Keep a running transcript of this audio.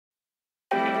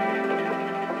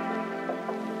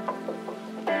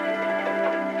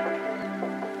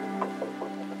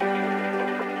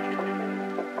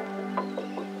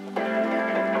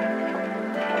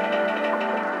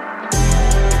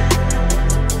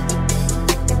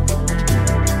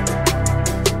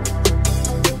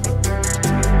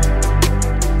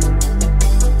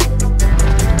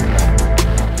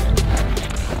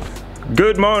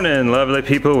Good morning, lovely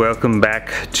people. Welcome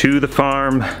back to the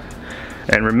farm.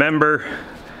 And remember,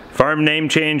 farm name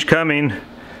change coming.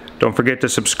 Don't forget to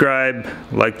subscribe,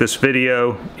 like this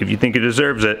video if you think it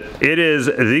deserves it. It is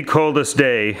the coldest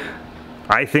day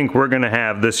I think we're gonna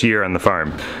have this year on the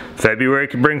farm. February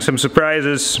could bring some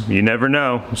surprises, you never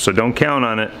know, so don't count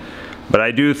on it. But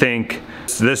I do think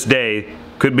this day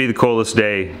could be the coldest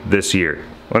day this year.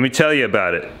 Let me tell you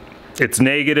about it. It's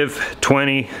negative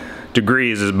 20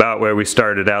 degrees is about where we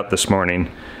started out this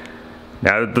morning.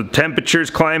 Now the temperature's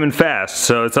climbing fast,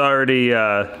 so it's already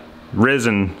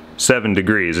risen 7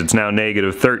 degrees. It's now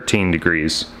negative 13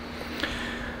 degrees.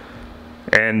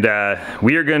 And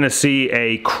we are gonna see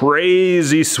a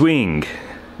crazy swing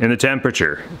in the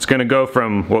temperature. It's gonna go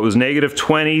from what was negative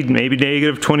 20, maybe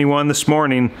negative 21 this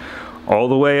morning, all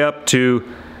the way up to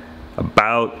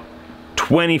about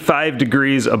 25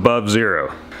 degrees above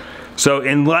zero. So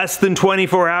in less than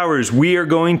 24 hours, we are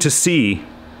going to see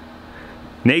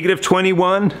negative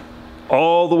 21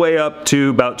 all the way up to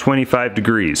about 25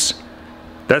 degrees.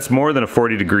 That's more than a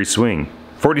 40-degree swing.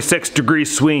 46-degree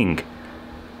swing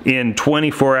in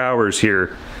 24 hours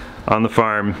here on the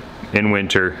farm in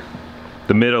winter,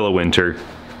 the middle of winter.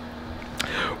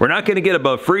 We're not going to get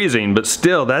above freezing, but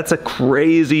still, that's a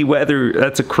crazy weather,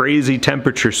 that's a crazy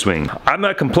temperature swing. I'm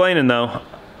not complaining though.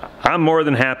 I'm more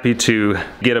than happy to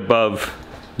get above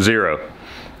zero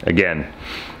again.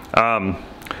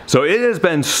 So it has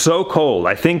been so cold.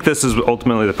 I think this is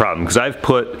ultimately the problem, because I've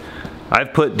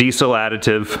put diesel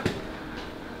additive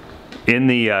in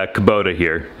the Kubota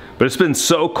here, but it's been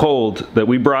so cold that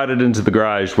we brought it into the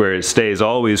garage where it stays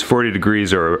always 40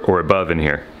 degrees or above in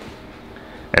here.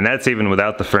 And that's even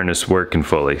without the furnace working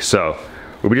fully. So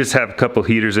we just have a couple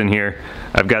heaters in here.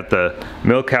 I've got the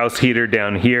milk house heater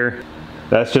down here.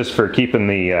 That's just for keeping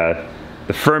the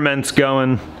ferments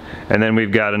going. And then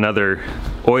we've got another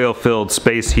oil-filled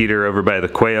space heater over by the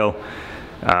quail.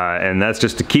 And that's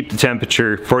just to keep the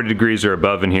temperature 40 degrees or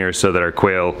above in here so that our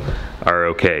quail are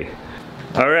okay.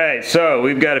 All right, so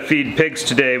we've got to feed pigs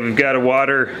today. We've got to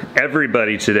water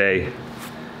everybody today.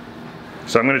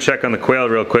 So I'm gonna check on the quail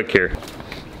real quick here.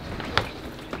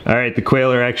 All right, the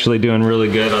quail are actually doing really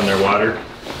good on their water.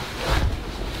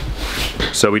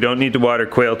 So we don't need to water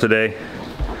quail today.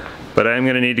 But I'm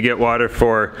going to need to get water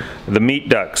for the meat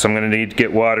ducks. I'm going to need to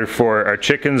get water for our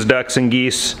chickens, ducks, and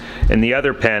geese in the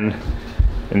other pen,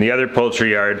 in the other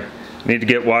poultry yard. I need to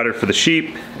get water for the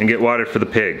sheep and get water for the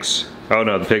pigs. Oh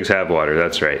no, the pigs have water,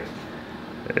 that's right.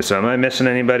 So am I missing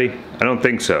anybody? I don't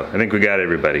think so. I think we got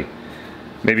everybody.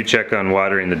 Maybe check on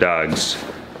watering the dogs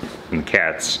and the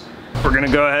cats. We're going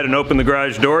to go ahead and open the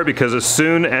garage door, because as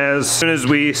soon as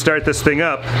we start this thing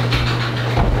up,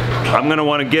 I'm going to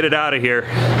want to get it out of here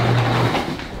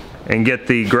and get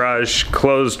the garage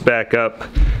closed back up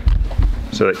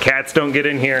so that cats don't get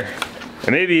in here,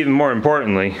 and maybe even more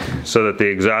importantly, so that the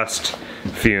exhaust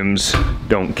fumes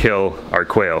don't kill our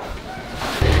quail.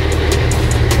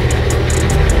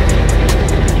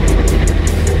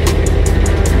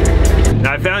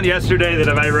 Now I found yesterday that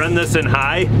if I run this in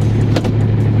high,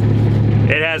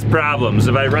 it has problems.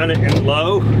 If I run it in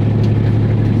low,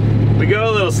 we go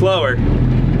a little slower,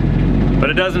 but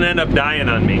it doesn't end up dying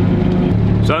on me.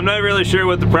 So I'm not really sure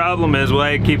what the problem is,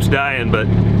 why it keeps dying, but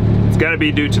it's gotta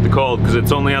be due to the cold, because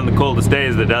it's only on the coldest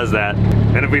days that does that.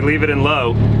 And if we leave it in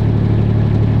low,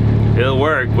 it'll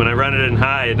work. When I run it in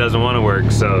high, it doesn't want to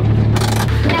work, so.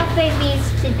 No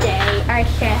babies today are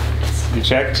checked. You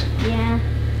checked? Yeah.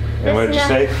 And what did you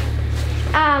say?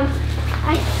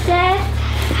 I said,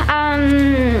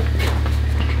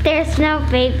 there's no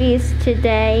babies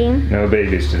today. No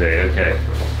babies today, okay.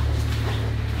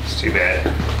 It's too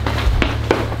bad.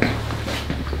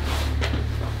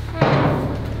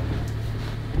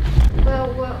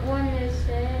 Well, what one is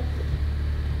it?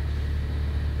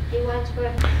 Do you want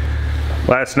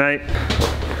to? Last night,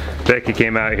 Becky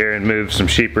came out here and moved some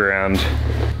sheep around.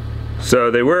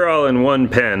 So they were all in one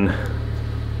pen,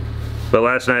 but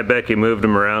last night Becky moved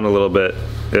them around a little bit.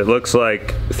 It looks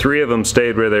like 3 of them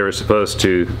stayed where they were supposed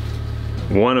to.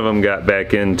 1 of them got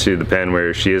back into the pen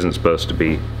where she isn't supposed to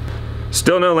be.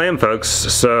 Still no lamb, folks,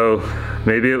 so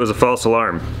maybe it was a false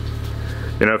alarm.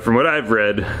 You know, from what I've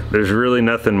read, there's really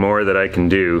nothing more that I can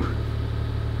do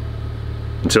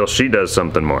until she does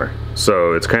something more.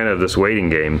 So it's kind of this waiting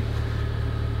game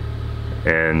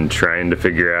and trying to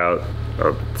figure out,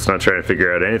 it's not trying to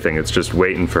figure out anything, it's just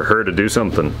waiting for her to do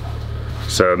something.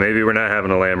 So maybe we're not having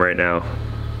a lamb right now.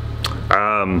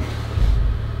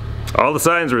 All the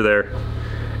signs were there,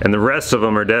 and the rest of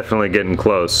them are definitely getting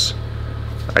close.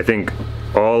 I think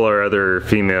all our other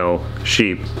female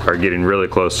sheep are getting really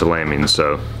close to lambing,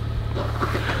 so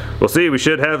we'll see. We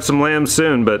should have some lambs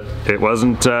soon, but it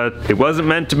wasn't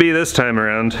meant to be this time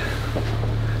around.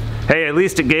 Hey, at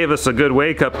least it gave us a good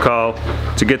wake-up call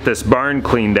to get this barn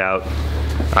cleaned out.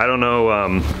 I don't know,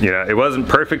 you know, it wasn't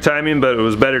perfect timing, but it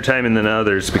was better timing than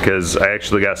others because I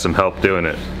actually got some help doing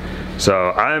it.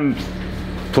 So I'm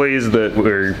pleased that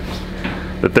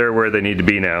they're where they need to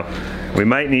be now. We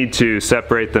might need to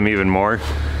separate them even more.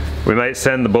 We might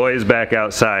send the boys back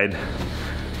outside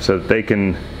so that they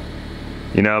can,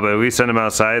 you know, but if we send them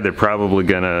outside, they're probably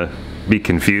gonna be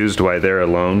confused why they're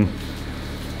alone.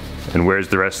 And where's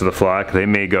the rest of the flock? They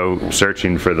may go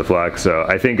searching for the flock, so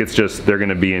I think it's just they're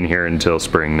gonna be in here until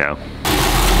spring now.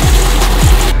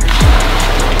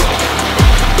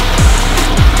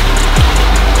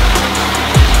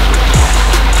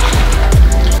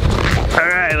 All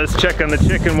right, let's check on the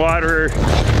chicken waterer.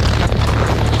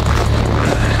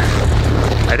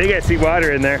 I think I see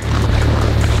water in there.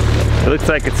 It looks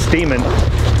like it's steaming.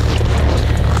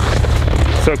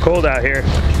 It's so cold out here.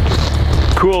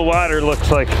 Cool water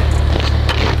looks like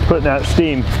putting out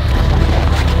steam.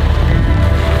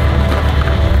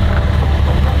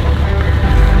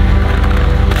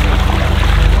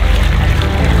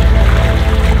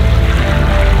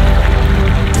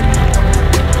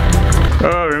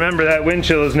 Oh, remember that wind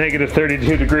chill is negative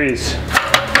 32 degrees.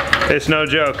 It's no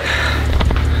joke.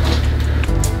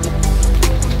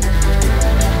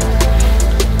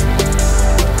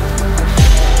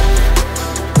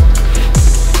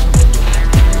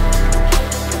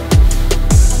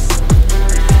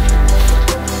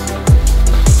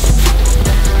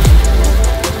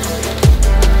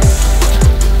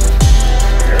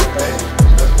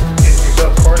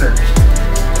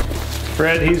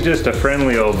 Fred, he's just a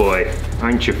friendly old boy.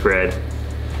 Aren't you, Fred?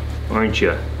 Aren't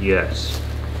you? Yes.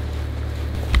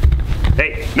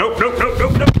 Hey, nope, nope, nope,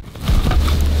 nope,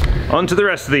 nope. On to the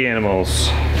rest of the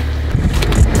animals.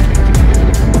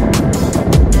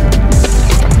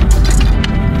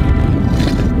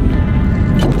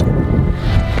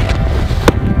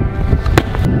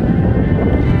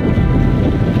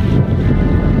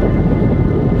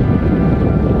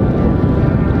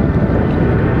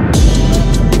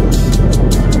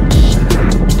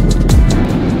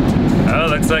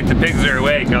 Like the pigs are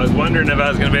awake. I was wondering if I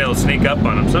was going to be able to sneak up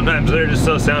on them. Sometimes they're just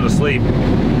so sound asleep.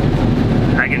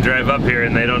 I can drive up here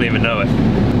and they don't even know it.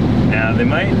 Now they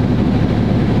might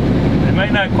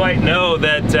not quite know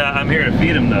that I'm here to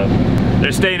feed them though.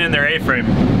 They're staying in their A-frame.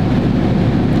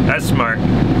 That's smart.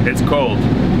 It's cold.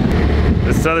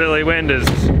 The southerly wind is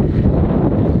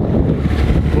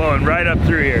blowing right up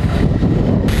through here.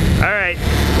 All right,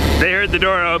 they heard the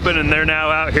door open and they're now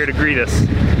out here to greet us.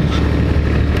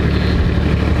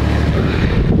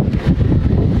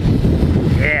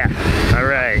 Yeah, all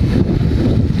right.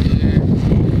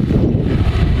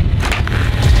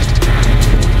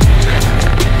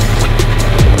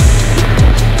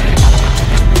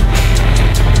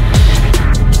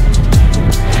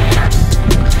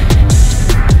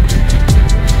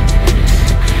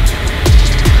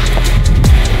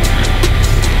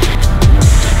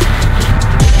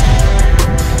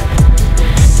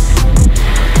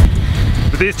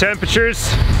 With these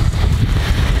temperatures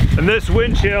and this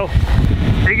wind chill,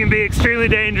 it can be extremely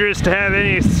dangerous to have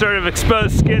any sort of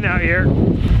exposed skin out here.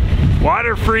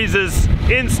 Water freezes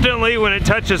instantly when it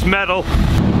touches metal.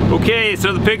 Okay,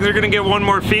 so the pigs are gonna get one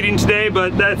more feeding today,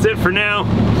 but that's it for now.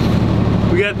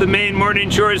 We got the main morning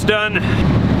chores done.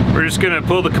 We're just gonna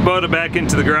pull the Kubota back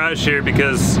into the garage here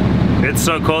because it's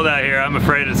so cold out here, I'm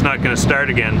afraid it's not gonna start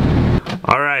again.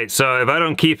 All right, so if I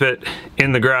don't keep it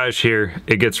in the garage here,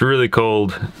 it gets really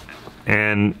cold.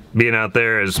 And being out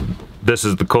there, this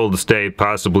is the coldest day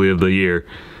possibly of the year.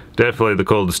 Definitely the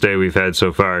coldest day we've had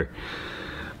so far.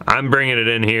 I'm bringing it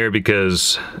in here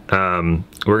because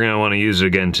we're gonna want to use it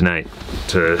again tonight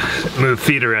to move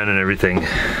feet around and everything.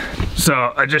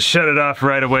 So I just shut it off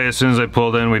right away as soon as I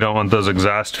pulled in. We don't want those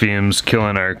exhaust fumes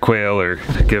killing our quail or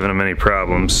giving them any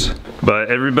problems.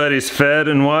 But everybody's fed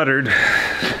and watered,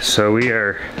 so we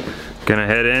are gonna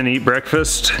head in, eat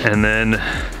breakfast, and then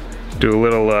do a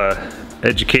little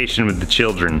education with the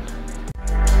children.